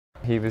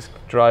He was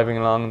driving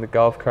along in the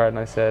golf cart, and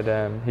I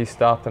said, he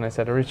stopped, and I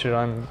said, Richard,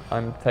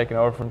 I'm taking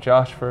over from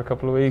Josh for a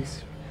couple of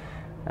weeks.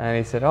 And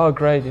he said, oh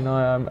great,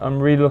 I'm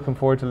really looking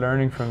forward to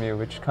learning from you,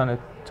 which kind of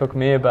took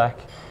me aback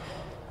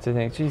to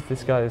think, geez,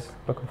 this guy is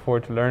looking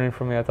forward to learning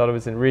from me. I thought it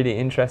was a really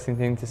interesting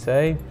thing to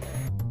say.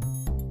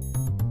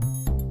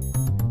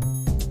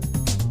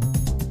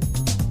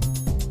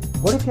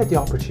 What if you had the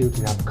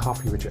opportunity to have a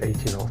coffee with your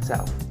 18-year-old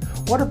self?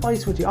 What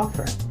advice would you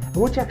offer? And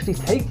would you actually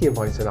take the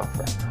advice and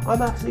offer?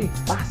 I'm absolutely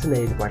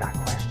fascinated by that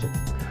question.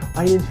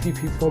 I interview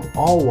people from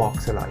all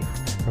walks of life,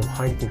 from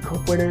Heineken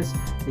Cup winners,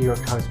 New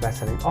York Times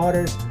bestselling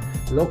authors,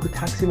 local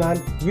taxi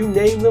man, you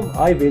name them,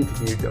 I've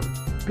interviewed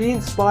them. Be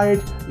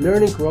inspired,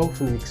 learn and grow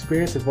from the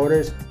experience of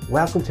others.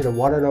 Welcome to the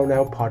What I Know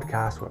Now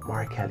podcast with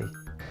Mark Kelly.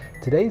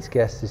 Today's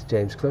guest is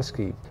James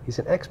Cluskey. He's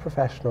an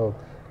ex-professional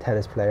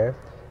tennis player.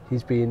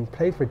 He's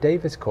played for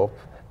Davis Cup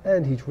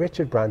and he's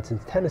Richard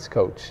Branson's tennis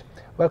coach.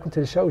 Welcome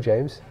to the show,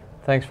 James.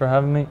 Thanks for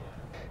having me.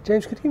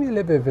 James, could you give me a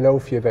little bit of an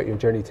overview about your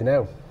journey to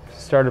now?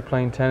 Started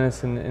playing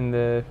tennis in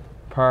the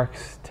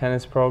Parks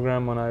tennis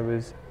program when I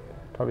was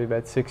probably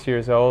about 6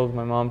 years old.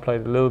 My mom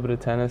played a little bit of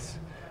tennis.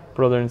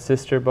 Brother and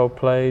sister both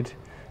played.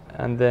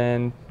 And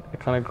then it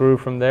kind of grew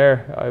from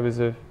there. I was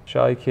a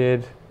shy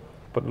kid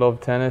but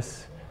loved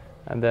tennis.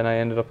 And then I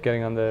ended up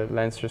getting on the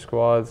Leinster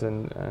squads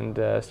and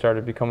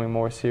started becoming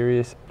more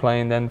serious.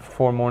 Playing then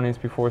 4 mornings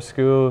before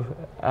school,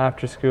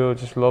 after school,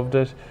 just loved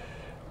it.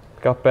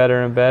 Got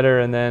better and better,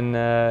 and then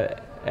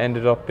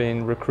ended up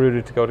being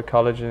recruited to go to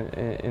college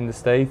in the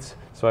States.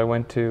 So I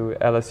went to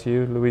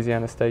LSU,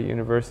 Louisiana State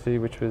University,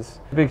 which was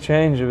a big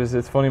change.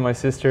 It's funny, my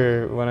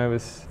sister, when I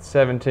was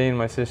 17,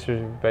 my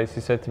sister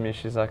basically said to me,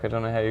 she's like, I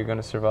don't know how you're going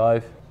to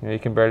survive. You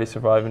can barely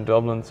survive in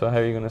Dublin, so how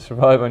are you going to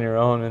survive on your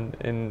own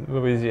in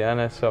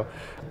Louisiana? So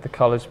the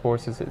college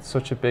sports, it's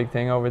such a big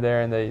thing over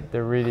there, and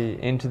they're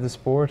really into the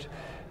sport,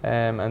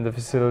 and the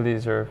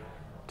facilities are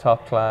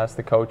top class.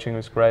 The coaching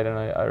was great, and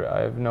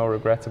I have no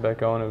regrets about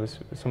going. It was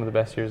some of the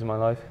best years of my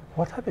life.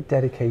 What type of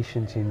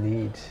dedication do you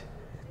need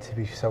to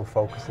be so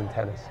focused in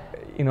tennis?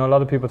 A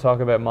lot of people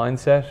talk about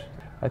mindset.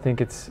 I think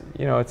it's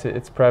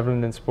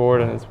prevalent in sport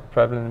and it's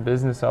prevalent in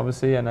business,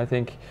 obviously, and I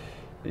think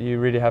you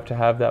really have to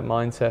have that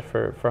mindset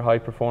for high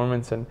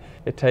performance, and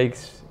it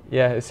takes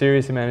a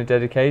serious amount of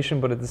dedication,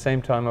 but at the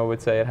same time I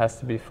would say it has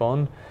to be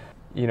fun.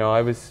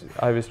 I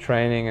was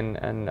training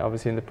and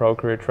obviously in the pro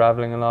career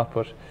traveling a lot,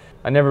 but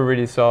I never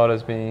really saw it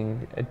as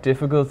being a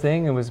difficult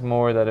thing. It was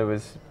more that it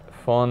was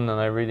fun and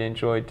I really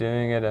enjoyed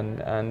doing it,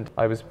 and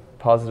I was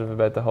positive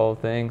about the whole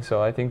thing.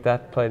 So I think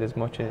that played as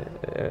much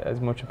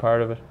a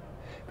part of it.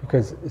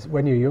 Because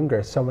when you're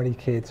younger, so many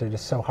kids are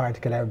just so hard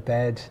to get out of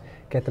bed,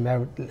 get them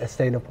out,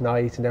 staying up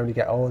night, and then when you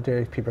get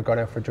older, people are going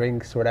out for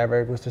drinks or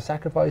whatever. Was there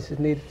sacrifices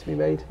needed to be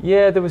made?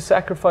 Yeah, there was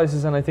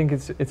sacrifices, and I think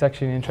it's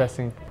actually an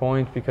interesting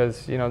point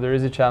because there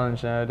is a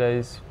challenge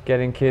nowadays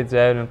getting kids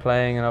out and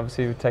playing, and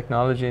obviously with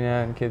technology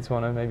now, and kids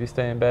want to maybe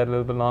stay in bed a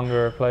little bit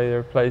longer or play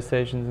their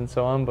PlayStations and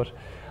so on. But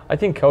I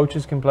think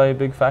coaches can play a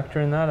big factor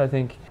in that. I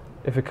think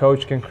if a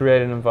coach can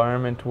create an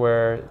environment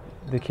where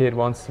the kid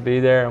wants to be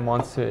there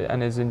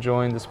and is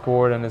enjoying the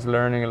sport and is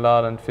learning a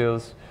lot and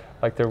feels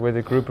like they're with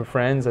a group of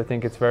friends, I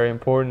think it's very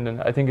important,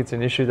 and I think it's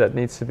an issue that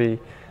needs to be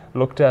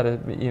looked at.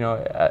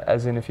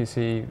 As in, if you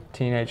see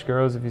teenage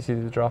girls, if you see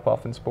the drop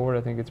off in sport,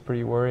 I think it's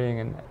pretty worrying,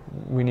 and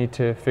we need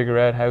to figure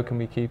out how can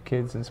we keep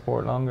kids in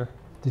sport longer.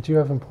 Did you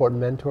have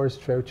important mentors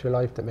throughout your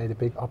life that made a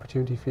big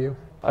opportunity for you?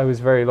 I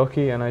was very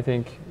lucky, and I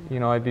think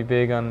I'd be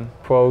big on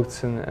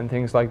quotes and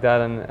things like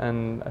that,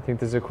 and I think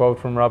there's a quote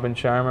from Robin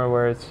Sharma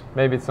where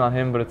maybe it's not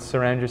him, but it's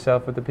surround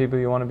yourself with the people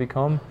you want to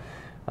become,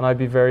 and I'd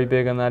be very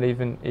big on that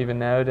even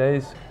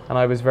nowadays. And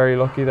I was very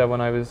lucky that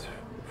when I was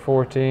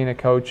 14, a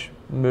coach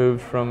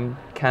moved from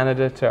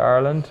Canada to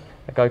Ireland,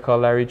 a guy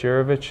called Larry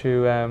Jurovich,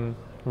 who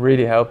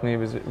really helped me.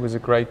 Was a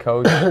great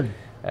coach.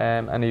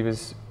 And he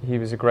was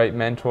a great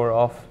mentor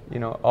off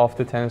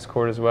the tennis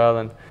court as well,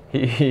 and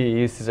he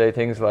used to say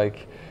things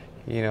like,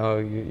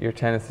 your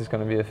tennis is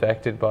going to be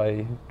affected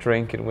by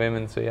drink and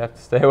women, so you have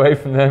to stay away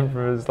from them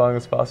for as long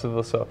as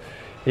possible. So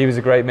he was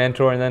a great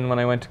mentor. And then when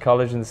I went to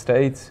college in the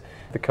States,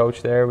 the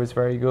coach there was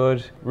very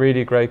good,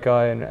 really great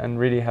guy, and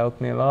really helped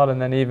me a lot.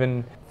 And then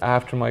even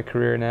after my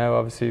career now,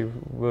 obviously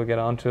we'll get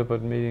onto it,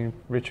 but meeting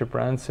Richard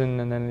Branson,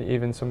 and then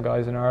even some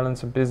guys in Ireland,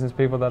 some business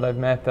people that I've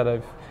met that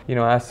I've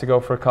asked to go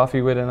for a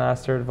coffee with and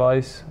asked their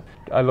advice.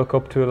 I look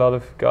up to a lot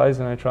of guys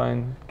and I try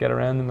and get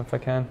around them if I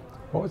can.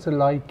 What was it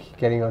like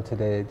getting onto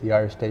the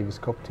Irish Davis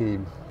Cup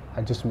team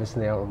and just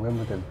missing out on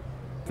Wimbledon?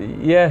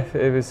 Yeah,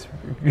 it was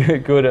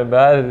good and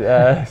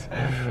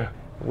bad.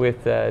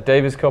 With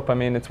Davis Cup, I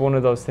mean, it's one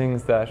of those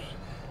things that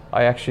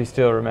I actually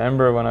still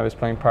remember when I was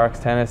playing Parks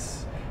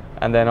tennis,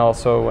 and then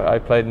also I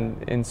played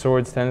in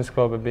Swords Tennis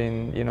Club at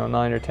being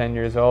 9 or 10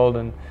 years old,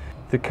 and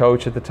the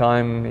coach at the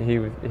time,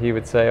 he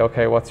would say,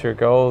 okay, what's your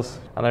goals?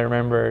 And I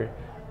remember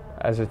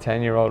as a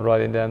 10-year-old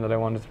writing down that I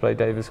wanted to play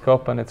Davis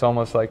Cup, and it's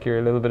almost like you're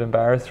a little bit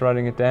embarrassed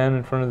writing it down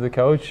in front of the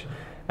coach,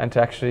 and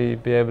to actually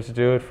be able to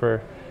do it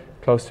for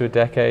close to a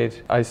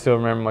decade. I still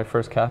remember my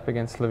first cap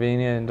against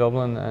Slovenia in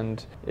Dublin,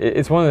 and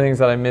it's one of the things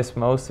that I miss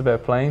most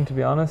about playing, to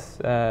be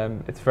honest.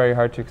 It's very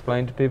hard to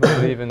explain to people,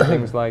 but even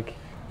things like,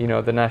 you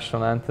know, the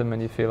national anthem,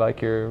 and you feel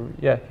like you're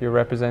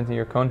representing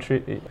your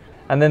country.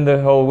 And then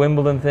the whole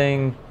Wimbledon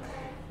thing,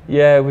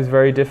 yeah, it was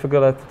very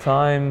difficult at the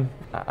time.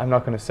 I'm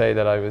not going to say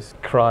that I was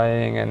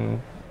crying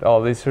and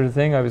all this sort of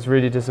thing. I was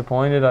really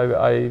disappointed.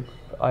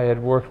 I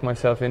had worked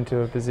myself into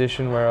a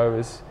position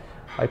where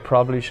I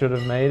probably should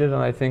have made it, and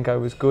I think I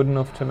was good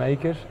enough to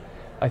make it.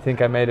 I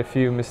think I made a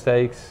few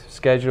mistakes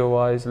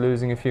schedule-wise,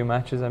 losing a few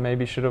matches I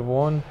maybe should have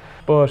won,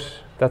 but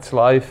that's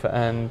life,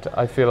 and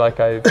I feel like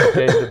I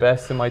gave the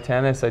best in my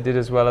tennis. I did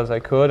as well as I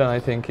could, and I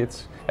think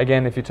it's,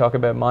 again, if you talk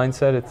about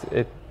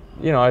mindset,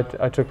 you know,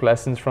 I took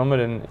lessons from it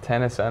in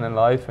tennis and in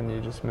life, and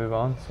you just move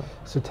on.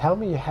 So tell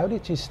me, how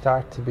did you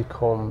start to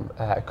become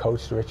a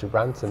coach to Richard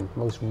Branson?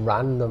 Most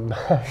random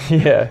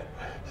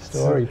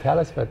story. Tell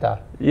us about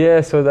that. Yeah,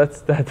 so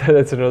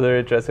that's another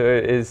interest.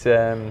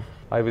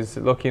 I was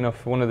lucky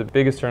enough, one of the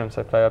biggest tournaments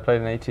I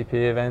played an ATP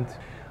event,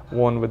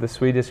 won with a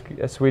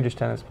Swedish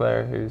tennis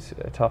player who's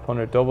a top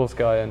 100 doubles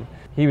guy, and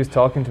he was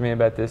talking to me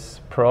about this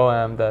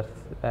pro-am that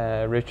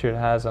Richard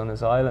has on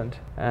his island,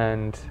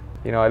 and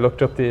you know, I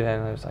looked up the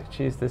event and I was like,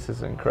 geez, this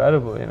is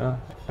incredible, you know.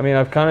 I mean,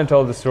 I've kind of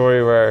told the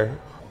story where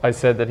I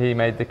said that he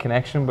made the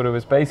connection, but it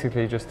was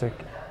basically just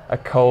a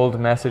cold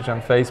message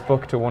on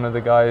Facebook to one of the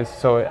guys.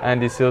 So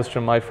Andy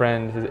Silstrom, my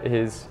friend,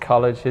 his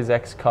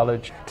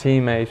ex-college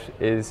teammate,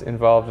 is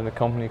involved in a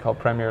company called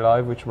Premier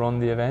Live, which run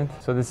the event.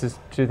 So this is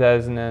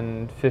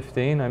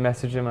 2015. I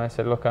messaged him and I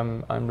said, look,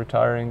 I'm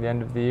retiring the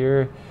end of the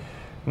year.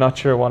 Not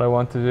sure what I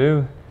want to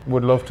do.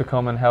 Would love to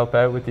come and help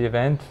out with the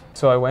event.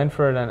 So I went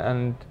for it,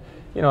 and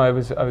you know, I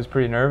was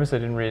pretty nervous. I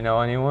didn't really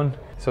know anyone.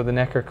 So the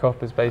Necker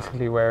Cup is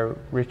basically where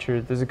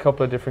Richard, there's a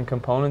couple of different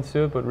components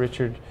to it, but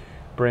Richard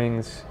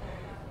brings,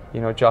 you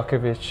know,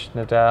 Djokovic,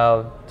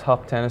 Nadal,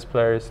 top tennis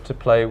players to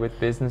play with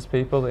business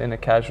people in a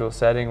casual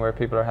setting where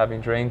people are having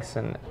drinks,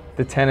 and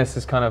the tennis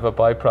is kind of a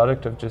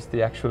byproduct of just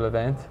the actual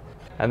event.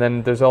 And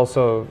then there's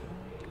also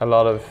a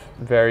lot of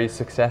very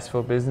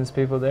successful business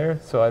people there.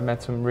 So I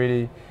met some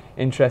really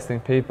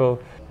interesting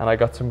people and I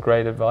got some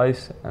great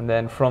advice. And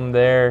then from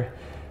there,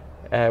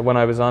 when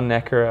I was on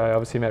Necker, I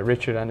obviously met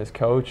Richard and his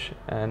coach,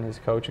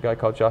 a guy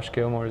called Josh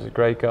Gilmore, is a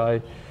great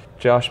guy.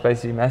 Josh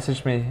basically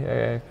messaged me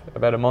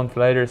about a month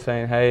later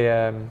saying, hey,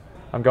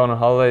 I'm going on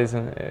holidays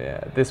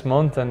this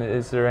month, and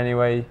is there any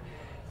way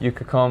you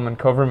could come and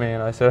cover me?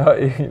 And I said, oh,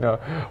 you know,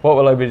 what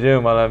will I be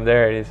doing while I'm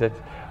there? And he said,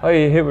 oh,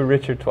 you hit with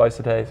Richard twice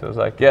a day. So I was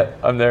like, yeah,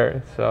 I'm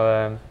there.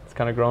 So it's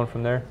kind of grown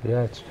from there.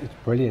 Yeah, it's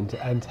brilliant.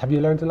 And have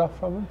you learned a lot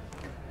from him?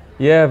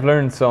 Yeah, I've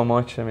learned so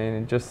much. I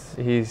mean,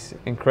 he's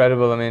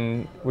incredible. I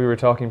mean, we were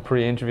talking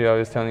pre-interview, I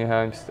was telling you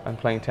how I'm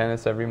playing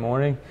tennis every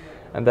morning,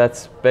 and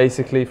that's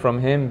basically from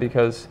him,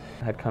 because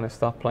I had kind of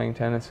stopped playing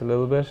tennis a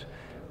little bit,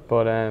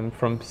 but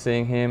from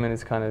seeing him and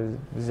his kind of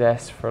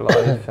zest for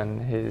life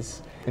and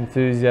his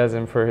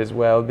enthusiasm for his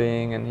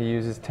well-being, and he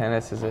uses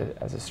tennis as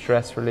a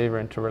stress reliever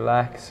and to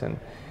relax and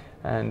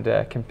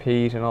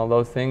compete and all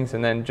those things.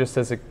 And then just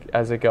as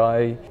a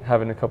guy,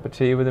 having a cup of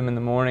tea with him in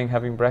the morning,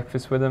 having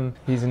breakfast with him,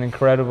 he's an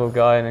incredible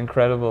guy, an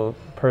incredible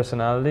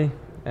personality,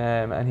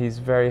 and he's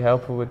very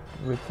helpful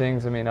with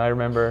things. I mean, I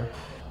remember,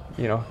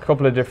 you know, a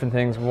couple of different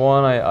things.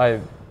 One,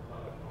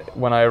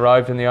 when I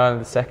arrived in the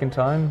island the second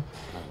time,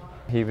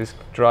 he was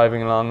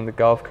driving along in the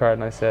golf cart,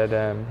 and I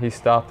said, he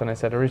stopped and I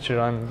said, oh, Richard,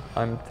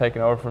 I'm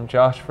taking over from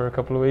Josh for a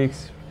couple of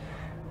weeks.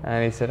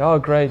 And he said, oh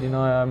great, you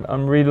know,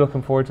 I'm really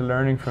looking forward to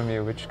learning from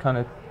you, which kind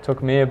of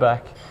took me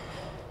aback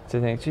to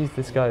think, geez,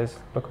 this guy is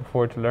looking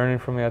forward to learning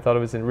from me. I thought it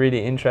was a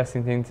really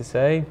interesting thing to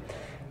say.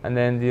 And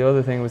then the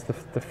other thing was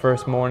the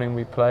first morning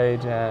we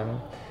played,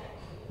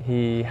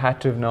 he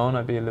had to have known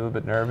I'd be a little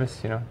bit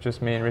nervous, you know,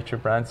 just me and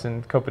Richard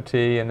Branson, cup of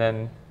tea, and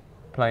then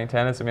playing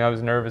tennis. I mean, I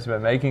was nervous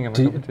about making him a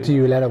cup of tea. Do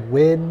you let him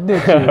win? Do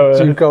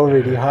you go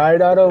really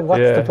hard on him?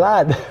 What's the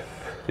plan?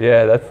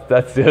 Yeah,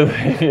 that's the other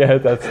thing. Yeah,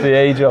 that's the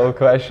age-old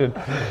question.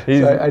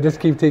 So I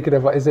just keep thinking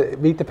of, is it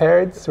Meet the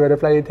Parents where they're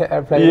playing? It's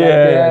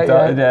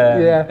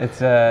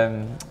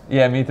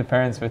Meet the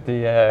Parents with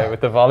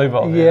the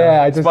volleyball.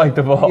 Yeah, I just spike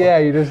the ball. Yeah,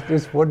 you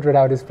just wondering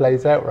how this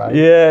plays out, right?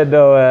 Yeah,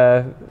 no,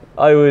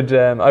 I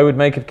would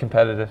make it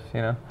competitive,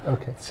 you know.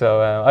 Okay.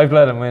 So I've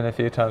let him win a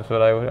few times,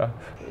 but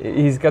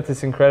he's got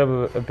this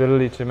incredible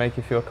ability to make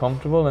you feel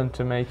comfortable and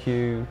to make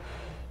you.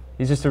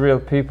 He's just a real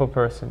people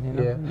person, you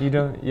know. Yeah. You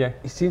don't. Yeah.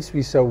 He seems to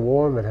be so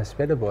warm and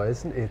hospitable,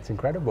 isn't it? It's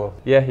incredible.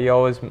 Yeah, he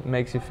always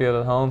makes you feel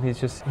at home.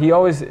 He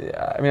always.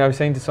 I mean, I was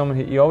saying to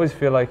someone, you always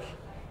feel like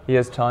he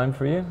has time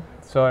for you.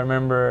 So I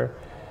remember,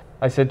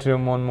 I said to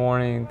him one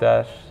morning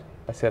that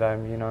I said,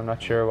 I'm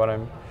not sure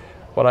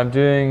what I'm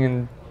doing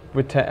and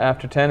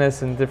after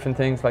tennis and different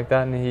things like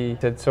that. And he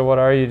said, so what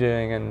are you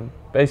doing? And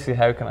basically,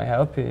 how can I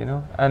help you? You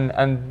know.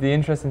 And the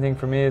interesting thing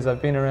for me is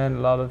I've been around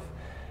a lot of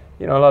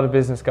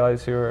business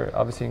guys who are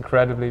obviously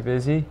incredibly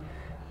busy,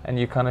 and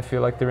you kind of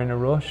feel like they're in a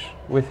rush.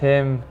 With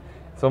him,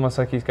 it's almost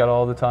like he's got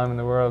all the time in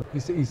the world.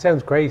 He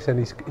sounds great, and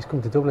he's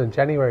come to Dublin in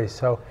January.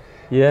 So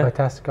Yeah.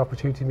 Fantastic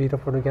opportunity to meet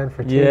up with him again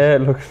for tea. Yeah,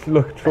 look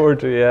forward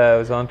to it. Yeah, I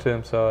was on to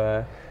him,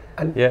 so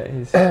And yeah,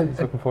 he's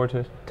looking forward to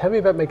it. Tell me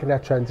about making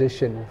that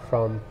transition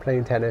from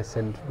playing tennis,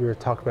 and we were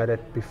talking about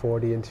it before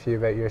the interview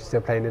about you're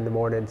still playing in the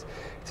mornings,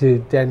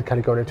 to then kind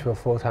of going into a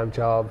full-time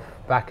job,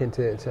 back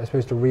into I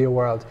suppose the real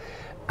world.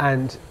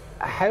 And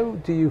how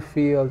do you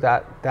feel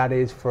that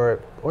is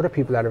for other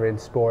people that are in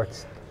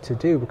sports to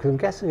do? Because I'm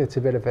guessing it's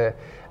a bit of a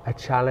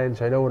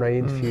challenge. I know when I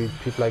interviewed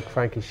people like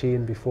Frankie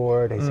Sheehan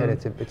before, they said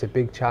it's a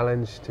big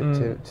challenge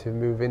to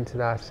move into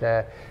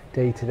that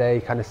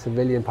day-to-day kind of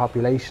civilian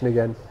population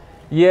again.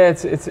 Yeah,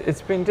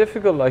 it's been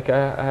difficult. Like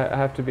I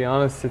have to be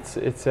honest,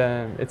 it's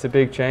a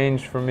big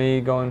change for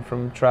me, going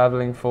from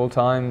traveling full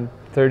time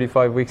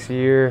 35 weeks a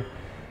year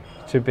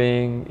to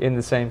being in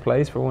the same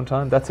place for one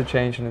time. That's a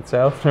change in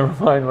itself.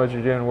 Never mind what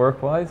you're doing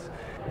work wise.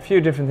 A few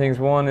different things.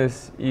 One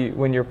is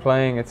when you're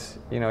playing, it's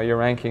your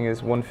ranking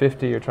is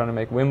 150. You're trying to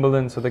make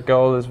Wimbledon, so the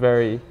goal is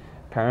very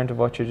apparent of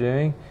what you're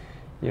doing.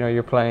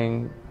 You're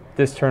playing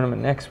this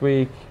tournament next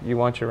week. You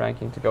want your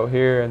ranking to go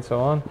here and so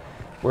on.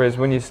 Whereas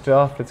when you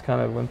stop, it's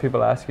kind of when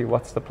people ask you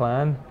what's the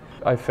plan,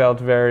 I felt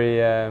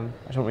very, I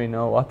don't really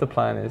know what the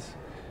plan is.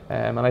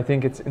 And I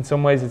think it's in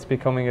some ways it's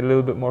becoming a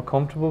little bit more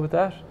comfortable with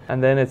that.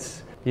 And then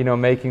it's,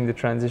 making the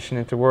transition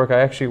into work. I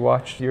actually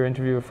watched your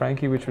interview with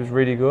Frankie, which was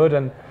really good.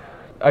 And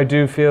I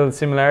do feel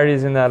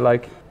similarities in that,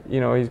 like,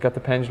 he's got the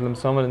Pendulum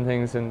Summit and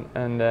things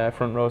and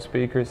front row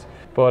speakers.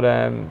 But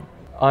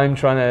I'm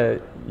trying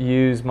to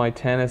use my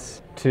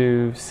tennis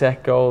to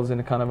set goals in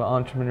a kind of an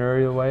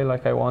entrepreneurial way.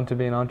 Like, I want to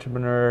be an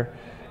entrepreneur.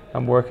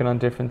 I'm working on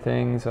different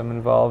things. I'm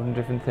involved in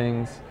different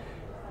things.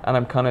 And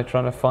I'm kind of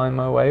trying to find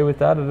my way with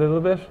that a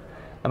little bit.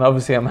 And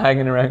obviously I'm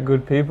hanging around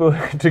good people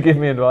to give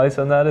me advice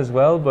on that as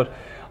well. But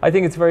I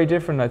think it's very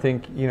different. I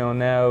think,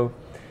 now,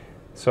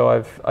 so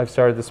I've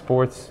started the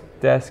sports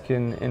desk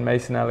in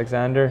Mason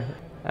Alexander.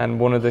 And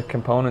one of the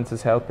components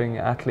is helping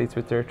athletes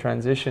with their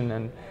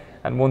transition.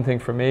 And one thing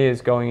for me is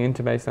going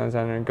into Mason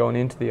Alexander and going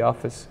into the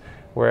office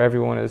where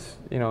everyone is,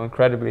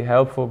 incredibly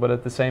helpful. But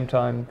at the same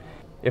time,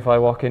 if I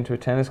walk into a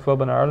tennis club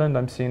in Ireland,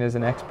 I'm seen as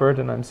an expert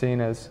and I'm seen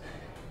as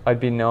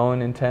I'd be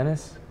known in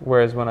tennis.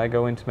 Whereas when I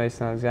go into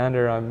Mason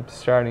Alexander, I'm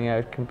starting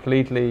out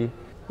completely,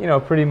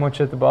 pretty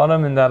much at the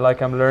bottom, in that,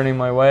 like, I'm learning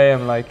my way.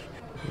 I'm like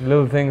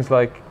little things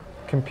like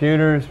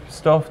computers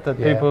stuff that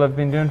people have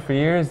been doing for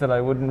years that I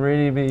wouldn't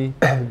really be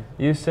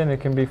used to, and it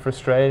can be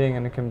frustrating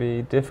and it can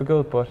be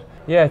difficult, but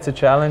yeah, it's a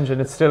challenge,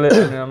 and it's still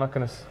I'm not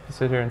going to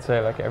sit here and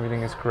say like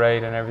everything is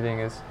great and everything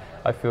is,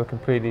 I feel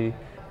completely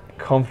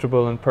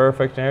comfortable and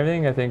perfect and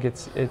everything. I think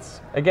it's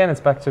again, it's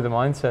back to the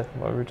mindset,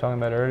 what we were talking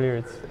about earlier.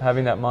 It's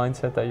having that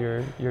mindset that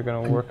you're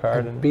going to work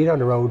hard and being on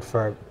the road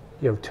for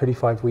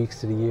 35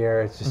 weeks of the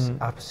year, it's just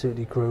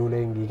absolutely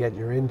grueling. You get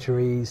your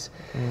injuries.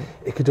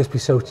 It could just be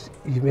so,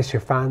 you miss your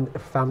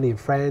family and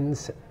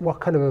friends. What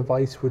kind of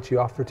advice would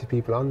you offer to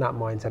people on that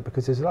mindset?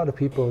 Because there's a lot of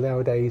people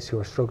nowadays who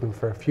are struggling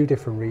for a few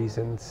different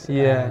reasons.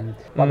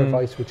 What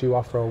advice would you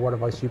offer, or what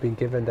advice you've been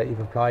given that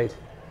you've applied?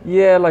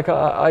 Yeah, like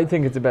I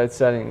think it's about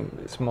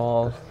setting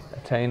small,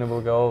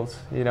 attainable goals.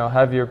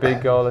 Have your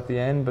big goal at the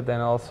end, but then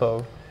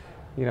also,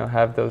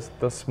 have those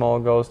small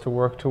goals to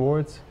work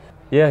towards.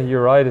 Yeah,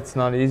 you're right. It's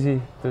not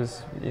easy.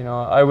 There's,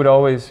 I would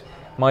always,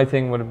 my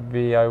thing would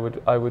be, I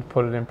would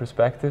put it in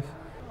perspective.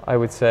 I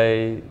would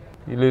say,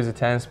 you lose a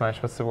tennis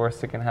match, what's the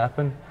worst that can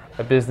happen?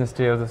 A business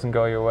deal doesn't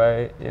go your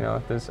way.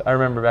 I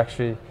remember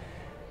actually,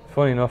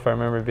 funny enough, I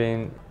remember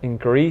being in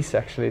Greece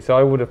actually. So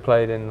I would have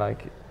played in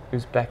like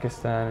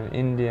Uzbekistan and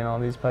India and all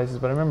these places.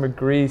 But I remember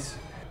Greece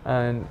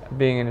and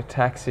being in a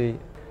taxi.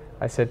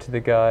 I said to the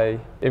guy,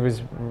 it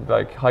was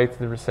like height of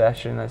the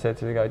recession. I said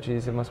to the guy,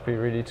 geez, it must be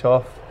really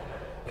tough.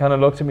 Kind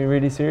of looked at me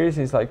really serious.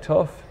 He's like,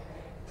 tough?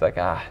 He's like,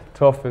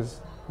 tough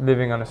is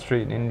living on a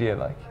street in India.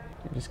 Like,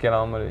 you just get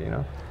on with it,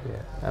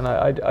 Yeah. And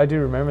I do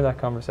remember that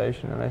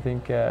conversation, and I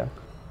think,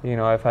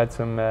 I've had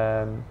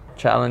some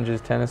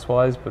challenges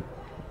tennis-wise, but,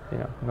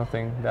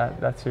 nothing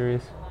that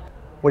serious.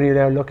 When you're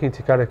now looking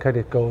to kind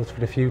of goals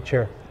for the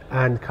future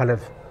and kind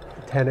of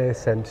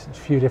tennis and a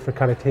few different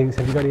kind of things,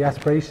 have you got any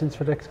aspirations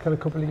for the next kind of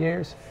couple of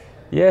years?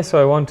 Yeah,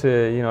 so I want to,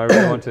 I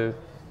really want to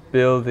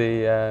build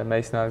the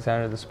Mason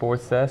Alexander, the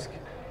sports desk.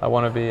 I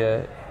want to be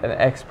an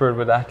expert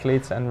with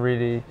athletes and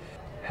really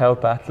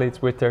help athletes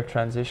with their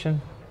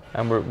transition.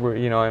 And we're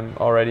I'm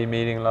already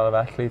meeting a lot of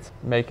athletes,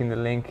 making the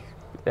link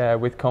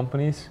with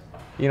companies.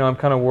 I'm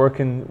kind of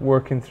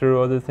working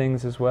through other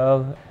things as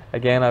well.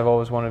 Again, I've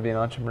always wanted to be an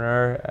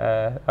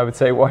entrepreneur. I would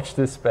say watch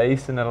this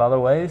space in a lot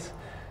of ways.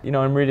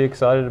 I'm really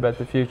excited about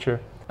the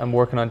future. I'm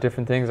working on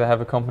different things. I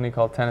have a company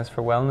called Tennis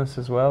for Wellness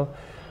as well,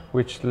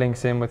 which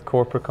links in with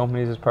corporate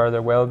companies as part of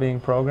their well-being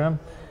program.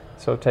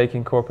 So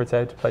taking corporates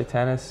out to play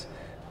tennis,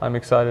 I'm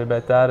excited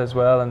about that as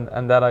well.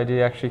 And that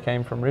idea actually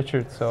came from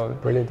Richard. So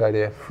brilliant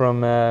idea.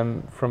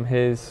 From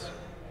his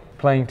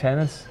playing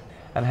tennis,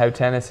 and how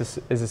tennis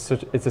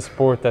it's a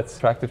sport that's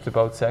attractive to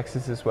both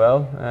sexes as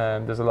well.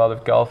 There's a lot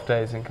of golf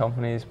days in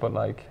companies, but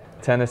like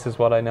tennis is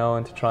what I know,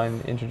 and to try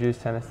and introduce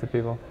tennis to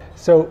people.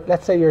 So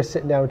let's say you're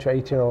sitting down with your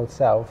 18-year-old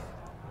self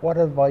What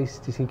advice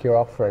do you think you're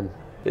offering?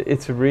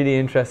 It's a really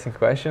interesting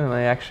question, and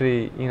I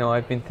actually,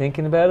 I've been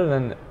thinking about it,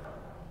 and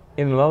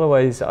in a lot of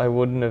ways I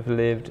wouldn't have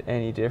lived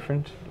any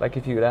different. Like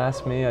if you would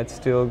ask me,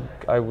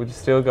 I would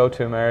still go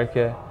to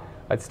America,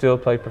 I'd still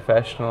play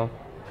professional,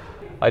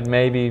 I'd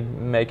maybe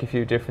make a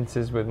few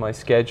differences with my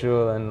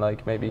schedule and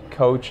like maybe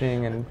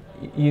coaching, and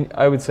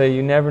I would say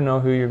you never know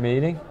who you're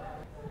meeting.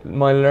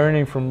 My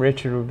learning from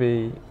Richard would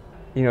be,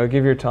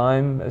 give your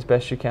time as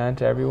best you can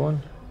to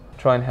everyone,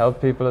 try and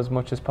help people as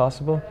much as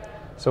possible.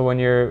 So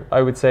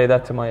I would say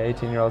that to my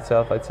 18-year-old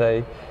self, I'd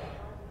say,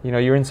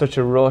 you're in such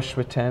a rush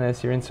with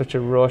tennis, you're in such a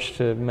rush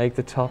to make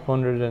the top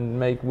 100 and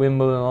make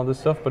Wimbledon and all this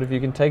stuff, but if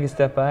you can take a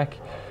step back,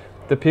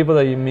 the people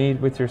that you meet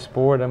with your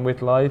sport and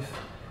with life,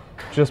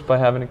 just by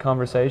having a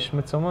conversation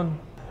with someone,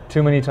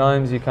 too many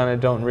times you kind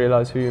of don't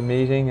realize who you're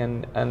meeting,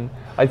 and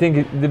I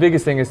think the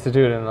biggest thing is to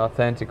do it in an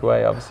authentic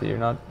way. Obviously you're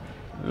not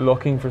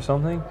looking for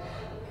something,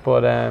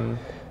 but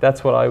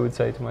that's what I would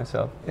say to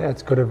myself. Yeah,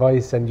 it's good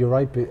advice, and you're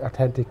right, be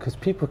authentic, because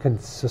people can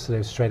suss it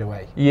out straight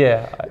away.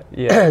 Yeah.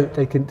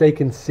 they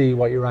can see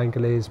what your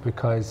angle is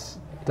because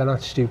they're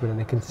not stupid and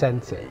they can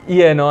sense it.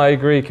 Yeah, no, I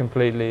agree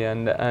completely,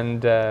 and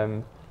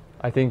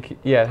I think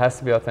it has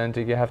to be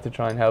authentic. You have to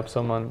try and help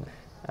someone,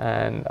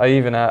 and I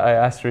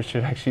asked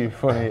Richard, actually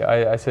funny.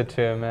 I said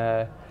to him,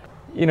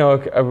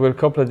 with a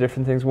couple of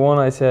different things. One,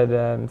 I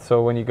said,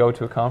 so when you go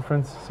to a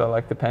conference, so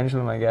like the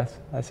pendulum, I guess,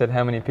 I said,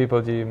 how many people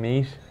do you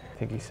meet? I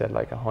think he said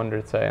like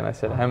 100, say, and I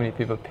said, how many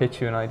people pitch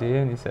you an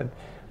idea? And he said,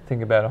 I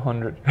think about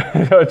 100,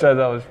 which I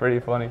thought was pretty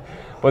funny.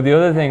 But the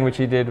other thing which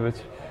he did, which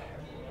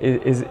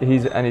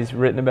he's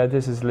written about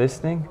this, is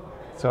listening.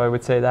 So I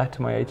would say that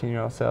to my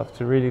 18-year-old self,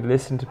 to really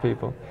listen to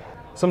people.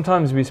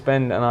 Sometimes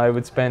I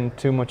would spend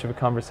too much of a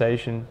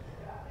conversation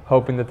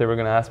hoping that they were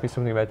going to ask me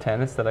something about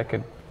tennis, that I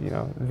could,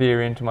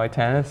 veer into my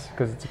tennis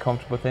because it's a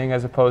comfortable thing,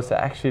 as opposed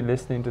to actually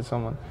listening to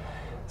someone.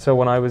 So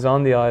when I was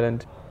on the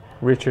island,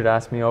 Richard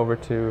asked me over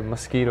to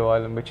Mosquito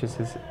Island, which is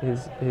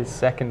his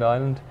second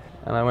island,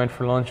 and I went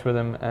for lunch with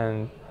him,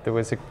 and there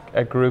was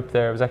a group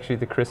there. It was actually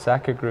the Chris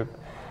Sacca group,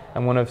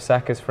 and one of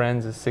Sacca's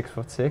friends is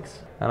 6'6",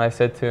 and I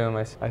said to him,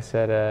 I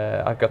said,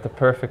 I've got the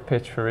perfect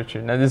pitch for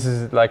Richard. Now this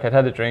is like, I'd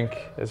had a drink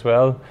as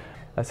well.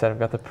 I said, I've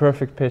got the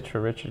perfect pitch for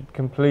Richard,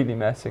 completely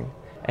messing.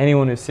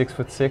 Anyone who's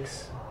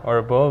 6'6" or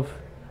above,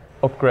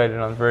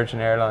 upgraded on Virgin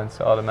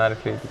Airlines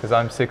automatically, because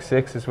I'm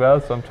 6'6" as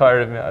well, so I'm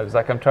tired of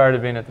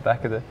being at the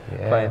back of the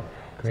plane.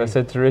 Great. So I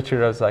said to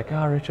Richard, I was like,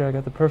 Richard, I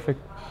got the perfect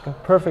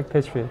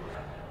pitch for you.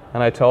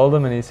 And I told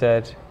him, and he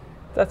said,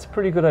 that's a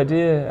pretty good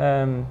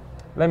idea.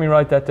 Let me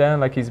write that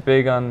down. Like, he's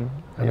big on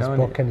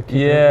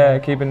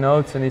keeping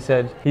notes, and he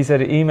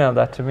said email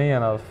that to me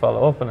and I'll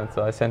follow up on it.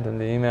 So I sent him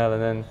the email,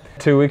 and then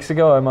 2 weeks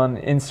ago I'm on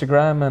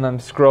Instagram and I'm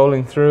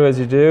scrolling through as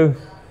you do,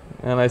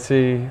 and I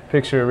see a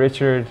picture of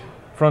Richard,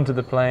 front of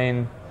the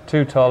plane,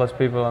 2 tallest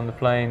people on the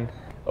plane,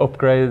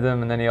 upgraded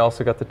them, and then he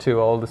also got the 2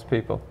 oldest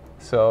people.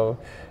 So,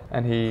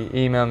 and he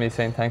emailed me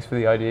saying thanks for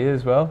the idea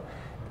as well.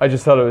 I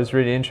just thought it was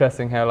really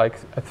interesting how, like,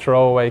 a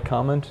throwaway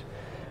comment,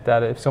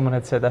 that if someone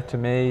had said that to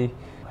me,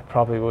 I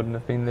probably wouldn't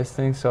have been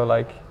listening. So,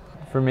 like,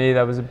 for me,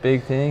 that was a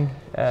big thing,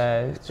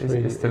 is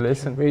to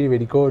listen. It's really,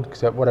 really good,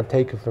 because what I've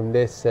taken from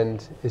this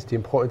is the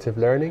importance of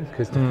learning,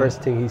 because the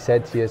first thing he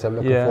said to you is, I'm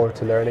looking forward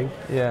to learning.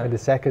 Yeah. And the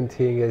second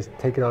thing is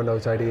taking on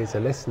those ideas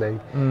and listening.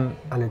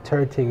 And the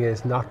third thing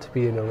is not to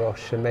be in a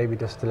rush, and maybe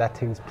just to let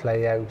things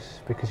play out,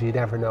 because you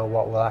never know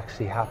what will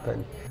actually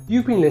happen.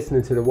 You've been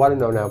listening to the What I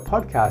Know Now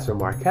podcast with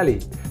Mark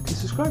Kelly. To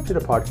subscribe to the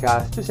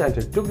podcast, just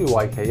enter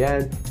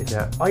WIKN in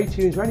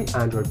iTunes or any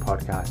Android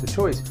podcast of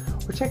choice,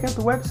 or check out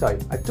the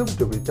website at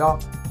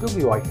www.wikn.co.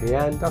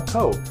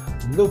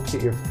 I'd love to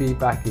get your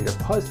feedback, either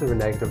positive or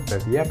negative,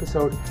 about the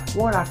episode and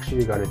what action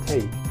you're going to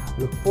take. I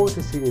look forward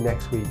to seeing you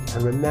next week,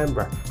 and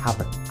remember, have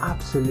an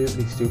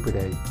absolutely super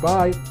day.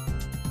 Bye!